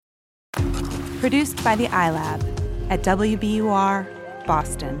Produced by the iLab at WBUR,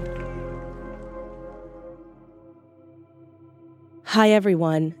 Boston. Hi,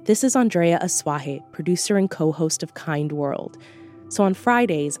 everyone. This is Andrea Asuaje, producer and co-host of Kind World. So on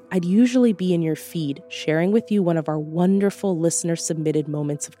Fridays, I'd usually be in your feed sharing with you one of our wonderful listener-submitted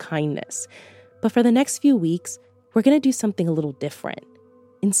moments of kindness. But for the next few weeks, we're going to do something a little different.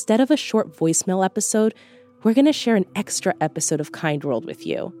 Instead of a short voicemail episode, we're going to share an extra episode of Kind World with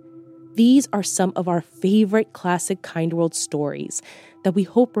you. These are some of our favorite classic Kind World stories that we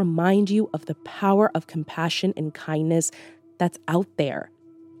hope remind you of the power of compassion and kindness that's out there,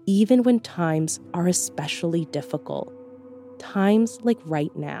 even when times are especially difficult. Times like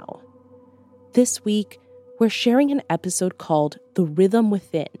right now. This week, we're sharing an episode called The Rhythm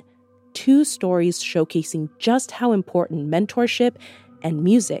Within, 2 stories showcasing just how important mentorship and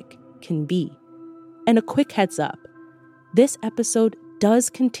music can be. And a quick heads up, this episode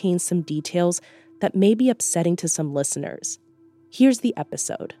does contain some details that may be upsetting to some listeners. Here's the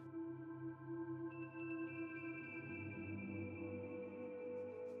episode.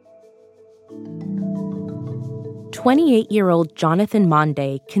 "28-year-old Jonathan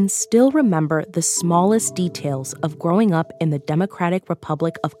Monday can still remember the smallest details of growing up in the Democratic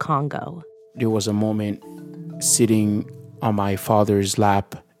Republic of Congo. There was a moment sitting on my father's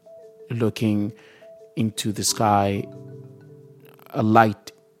lap, looking into the sky, a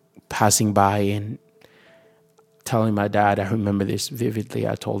light passing by, and telling my dad, I remember this vividly,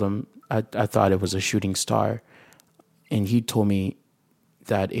 I told him I thought it was a shooting star, and he told me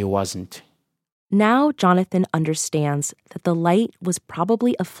that it wasn't. Now Jonathan understands that the light was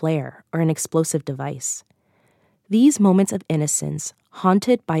probably a flare or an explosive device. These moments of innocence,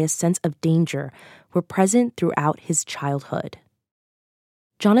 haunted by a sense of danger, were present throughout his childhood.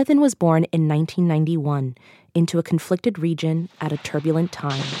 Jonathan was born in 1991 into a conflicted region at a turbulent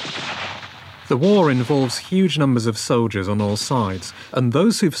time. The war involves huge numbers of soldiers on all sides, and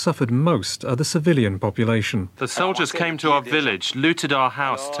those who've suffered most are the civilian population. The soldiers came to our village, looted our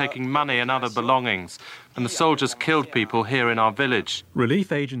house, taking money and other belongings, and the soldiers killed people here in our village.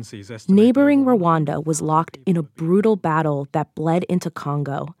 Relief agencies estimate... Neighboring Rwanda was locked in a brutal battle that bled into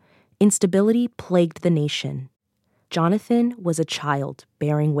Congo. Instability plagued the nation. Jonathan was a child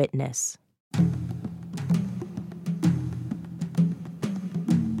bearing witness.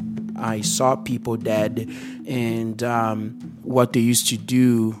 I saw people dead, and what they used to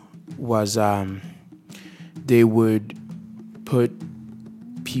do was they would put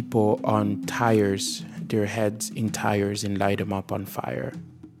people on tires, their heads in tires, and light them up on fire.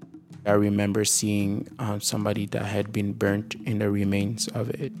 I remember seeing somebody that had been burnt in the remains of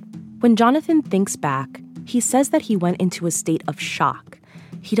it. When Jonathan thinks back, he says that he went into a state of shock.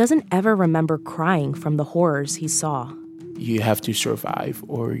 He doesn't ever remember crying from the horrors he saw. You have to survive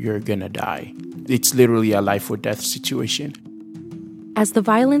or you're gonna die. It's literally a life or death situation. As the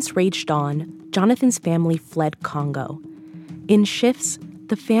violence raged on, Jonathan's family fled Congo. In shifts,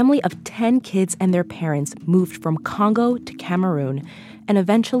 the family of 10 kids and their parents moved from Congo to Cameroon and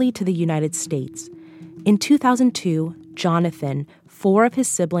eventually to the United States. In 2002, Jonathan, 4 of his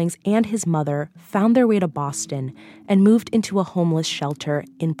siblings, and his mother found their way to Boston and moved into a homeless shelter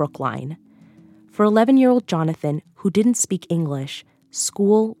in Brookline. For 11-year-old Jonathan, who didn't speak English,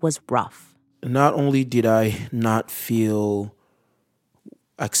 school was rough. Not only did I not feel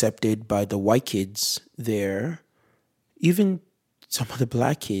accepted by the white kids there, even some of the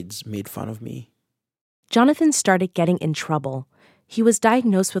black kids made fun of me. Jonathan started getting in trouble. He was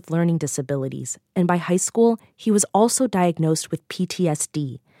diagnosed with learning disabilities, and by high school, he was also diagnosed with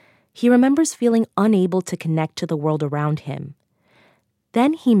PTSD. He remembers feeling unable to connect to the world around him.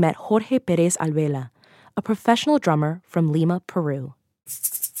 Then he met Jorge Perez Alvela, a professional drummer from Lima, Peru.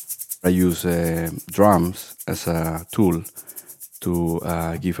 I use drums as a tool to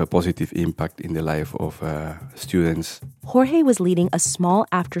give a positive impact in the life of students. Jorge was leading a small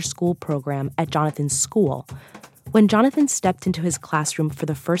after-school program at Jonathan's school. When Jonathan stepped into his classroom for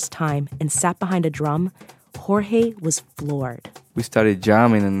the first time and sat behind a drum, Jorge was floored. We started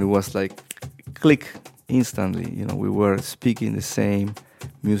jamming and it was like click instantly. You know, we were speaking the same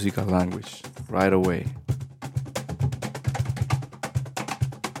musical language right away.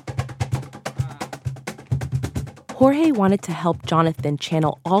 Jorge wanted to help Jonathan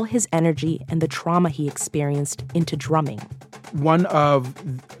channel all his energy and the trauma he experienced into drumming. One of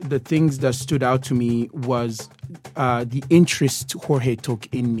the things that stood out to me was the interest Jorge took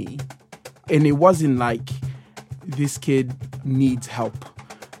in me. And it wasn't like, this kid needs help.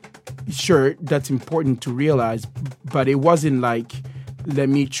 Sure, that's important to realize, but it wasn't like, let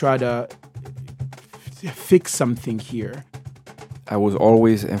me try to fix something here. I was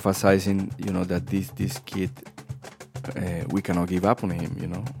always emphasizing, that this kid, we cannot give up on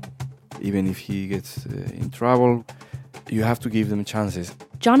him, Even if he gets in trouble, you have to give them chances.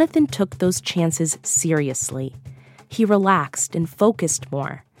 Jonathan took those chances seriously. He relaxed and focused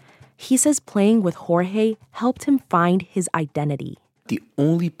more. He says playing with Jorge helped him find his identity. The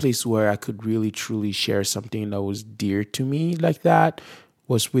only place where I could really truly share something that was dear to me like that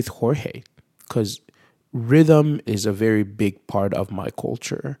was with Jorge, because rhythm is a very big part of my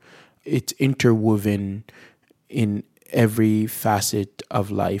culture. It's interwoven in every facet of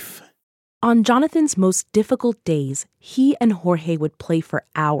life. On Jonathan's most difficult days, he and Jorge would play for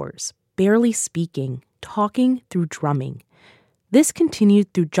hours, barely speaking, talking through drumming. This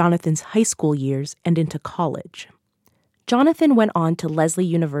continued through Jonathan's high school years and into college. Jonathan went on to Lesley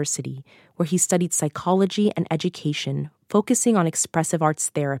University, where he studied psychology and education, focusing on expressive arts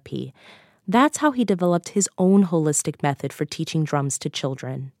therapy. That's how he developed his own holistic method for teaching drums to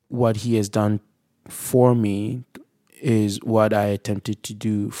children. What he has done for me is what I attempted to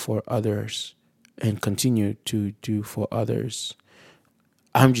do for others and continue to do for others.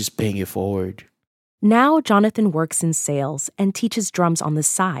 I'm just paying it forward. Now Jonathan works in sales and teaches drums on the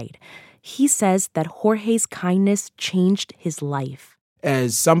side. He says that Jorge's kindness changed his life.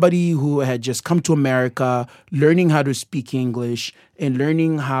 As somebody who had just come to America, learning how to speak English and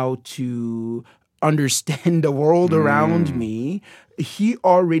learning how to understand the world around me, he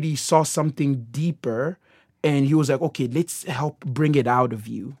already saw something deeper. And he was like, okay, let's help bring it out of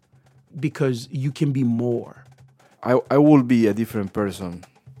you because you can be more. I would be a different person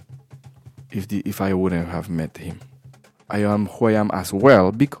if I wouldn't have met him. I am who I am as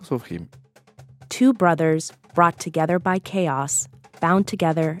well because of him. Two brothers brought together by chaos, bound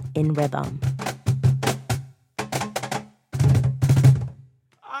together in rhythm.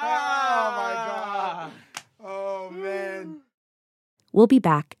 Oh, my God. Oh, man. We'll be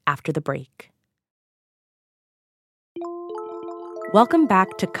back after the break. Welcome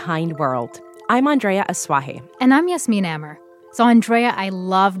back to Kind World. I'm Andrea Asuaje. And I'm Yasmin Amer. So, Andrea, I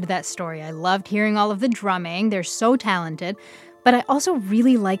loved that story. I loved hearing all of the drumming. They're so talented. But I also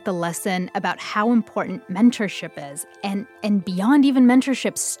really like the lesson about how important mentorship is. And beyond even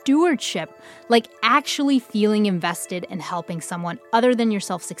mentorship, stewardship, like actually feeling invested in helping someone other than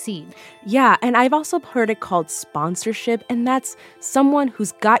yourself succeed. Yeah, and I've also heard it called sponsorship, and that's someone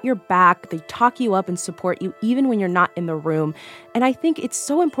who's got your back. They talk you up and support you even when you're not in the room. And I think it's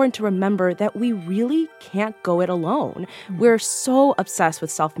so important to remember that we really can't go it alone. We're so obsessed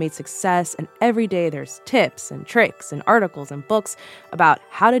with self-made success, and every day there's tips and tricks and articles and books about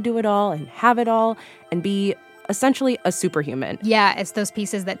how to do it all and have it all and be essentially a superhuman. Yeah, it's those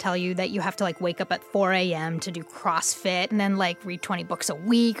pieces that tell you that you have to wake up at 4 a.m. to do CrossFit and then read 20 books a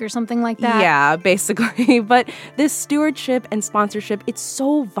week or something like that. Yeah, basically. But this stewardship and sponsorship, it's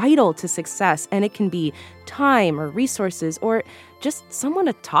so vital to success, and it can be time or resources or just someone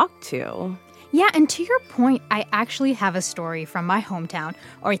to talk to. Yeah, and to your point, I actually have a story from my hometown,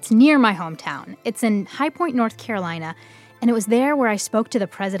 or it's near my hometown. It's in High Point, North Carolina, and it was there where I spoke to the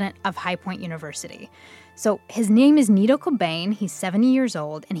president of High Point University. So his name is Nito Cobain. He's 70 years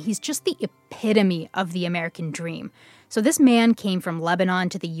old, and he's just the epitome of the American dream. So this man came from Lebanon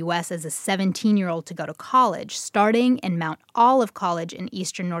to the U.S. as a 17-year-old to go to college, starting in Mount Olive College in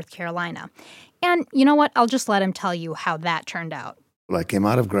eastern North Carolina. And you know what? I'll just let him tell you how that turned out. I came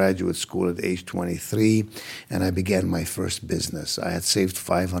out of graduate school at age 23, and I began my first business. I had saved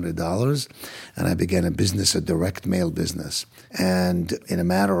 $500, and I began a business, a direct mail business. And in a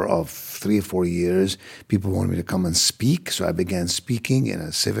matter of 3 or 4 years, people wanted me to come and speak, so I began speaking in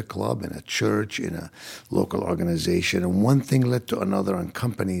a civic club, in a church, in a local organization. And one thing led to another, and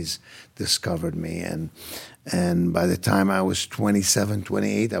companies discovered me. And by the time I was 27,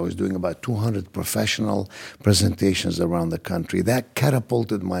 28, I was doing about 200 professional presentations around the country. That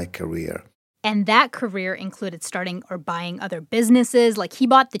catapulted my career. And that career included starting or buying other businesses. He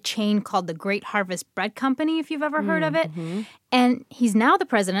bought the chain called the Great Harvest Bread Company, if you've ever heard of it. And he's now the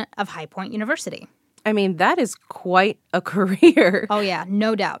president of High Point University. I mean, that is quite a career. Oh, yeah,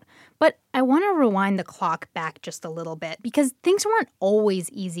 no doubt. But I want to rewind the clock back just a little bit because things weren't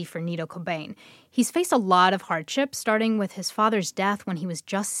always easy for Nito Cobain. He's faced a lot of hardship, starting with his father's death when he was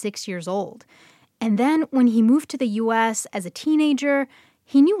just 6 years old. And then when he moved to the U.S. as a teenager,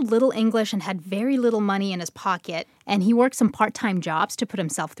 he knew little English and had very little money in his pocket, and he worked some part-time jobs to put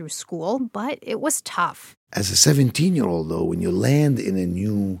himself through school, but it was tough. As a 17-year-old, though, when you land in a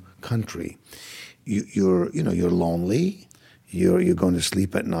new country, you're lonely. You're going to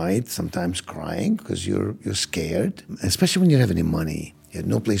sleep at night, sometimes crying because you're scared, especially when you don't have any money. You had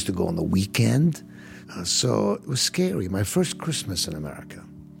no place to go on the weekend. So it was scary. My first Christmas in America,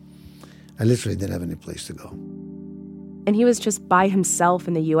 I literally didn't have any place to go. And he was just by himself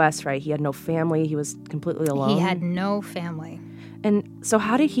in the U.S., right? He had no family. He was completely alone. He had no family. And so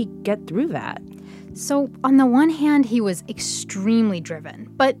how did he get through that? So on the one hand, he was extremely driven,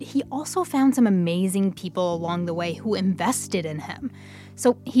 but he also found some amazing people along the way who invested in him.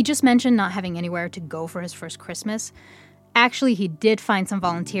 So he just mentioned not having anywhere to go for his first Christmas. Actually, he did find some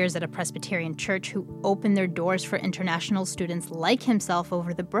volunteers at a Presbyterian church who opened their doors for international students like himself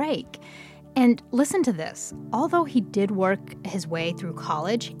over the break. And listen to this. Although he did work his way through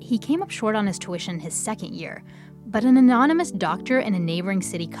college, he came up short on his tuition his second year. But an anonymous doctor in a neighboring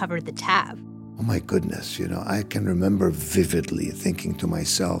city covered the tab. Oh my goodness, I can remember vividly thinking to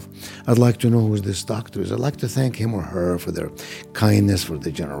myself, I'd like to know who this doctor is. I'd like to thank him or her for their kindness, for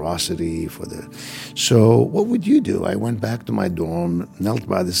their generosity, So what would you do? I went back to my dorm, knelt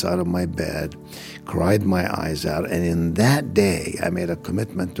by the side of my bed, cried my eyes out, and in that day, I made a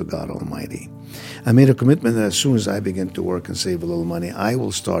commitment to God Almighty. I made a commitment that as soon as I begin to work and save a little money, I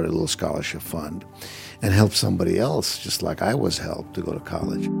will start a little scholarship fund and help somebody else, just like I was helped, to go to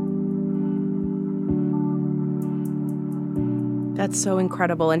college. That's so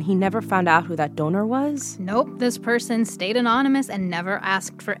incredible. And he never found out who that donor was? Nope, this person stayed anonymous and never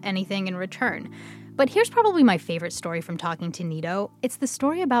asked for anything in return. But here's probably my favorite story from talking to Nito. It's the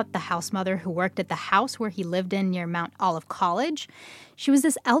story about the house mother who worked at the house where he lived in near Mount Olive College. She was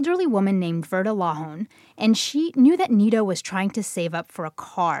this elderly woman named Verda Lahone, and she knew that Nito was trying to save up for a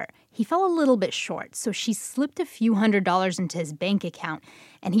car. He fell a little bit short, so she slipped a few $100s into his bank account,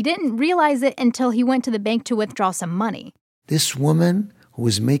 and he didn't realize it until he went to the bank to withdraw some money. This woman who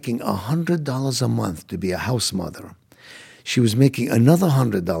was making $100 a month to be a house mother, she was making another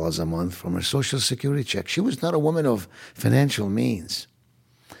 $100 a month from her Social Security check. She was not a woman of financial means.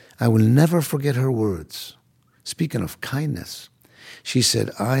 I will never forget her words. Speaking of kindness, she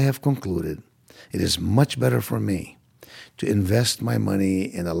said, I have concluded it is much better for me to invest my money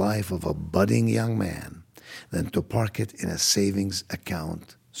in the life of a budding young man than to park it in a savings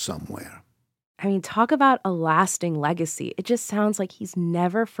account somewhere. I mean, talk about a lasting legacy. It just sounds like he's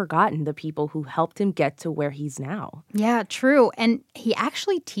never forgotten the people who helped him get to where he's now. Yeah, true. And he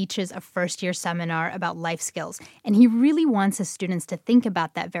actually teaches a first-year seminar about life skills, and he really wants his students to think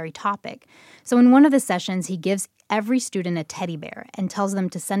about that very topic. So in one of the sessions, he gives every student a teddy bear and tells them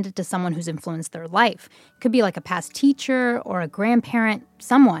to send it to someone who's influenced their life. It could be like a past teacher or a grandparent,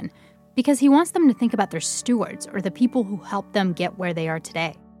 someone, because he wants them to think about their stewards or the people who helped them get where they are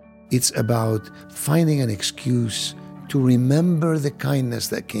today. It's about finding an excuse to remember the kindness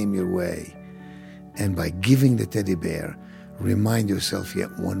that came your way. And by giving the teddy bear, remind yourself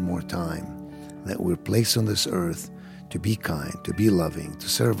yet one more time that we're placed on this earth to be kind, to be loving, to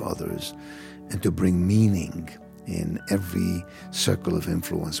serve others, and to bring meaning in every circle of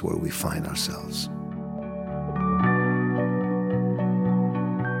influence where we find ourselves.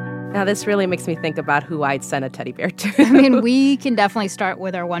 Now, this really makes me think about who I'd send a teddy bear to. I mean, we can definitely start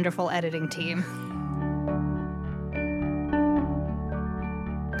with our wonderful editing team.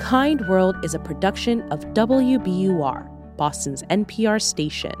 Kind World is a production of WBUR, Boston's NPR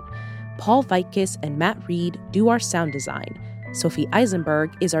station. Paul Vaitkus and Matt Reed do our sound design. Sophie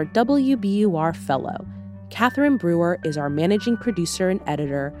Eisenberg is our WBUR fellow. Catherine Brewer is our managing producer and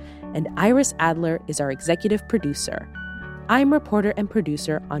editor. And Iris Adler is our executive producer. I'm reporter and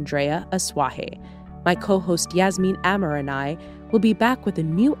producer Andrea Asuaje. My co-host Yasmin Amer and I will be back with a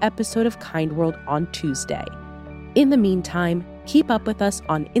new episode of Kind World on Tuesday. In the meantime, keep up with us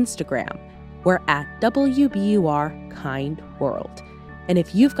on Instagram. We're at WBUR Kind World. And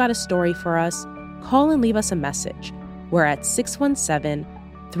if you've got a story for us, call and leave us a message. We're at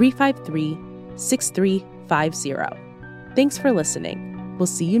 617-353-6350. Thanks for listening. We'll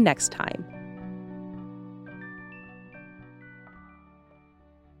see you next time.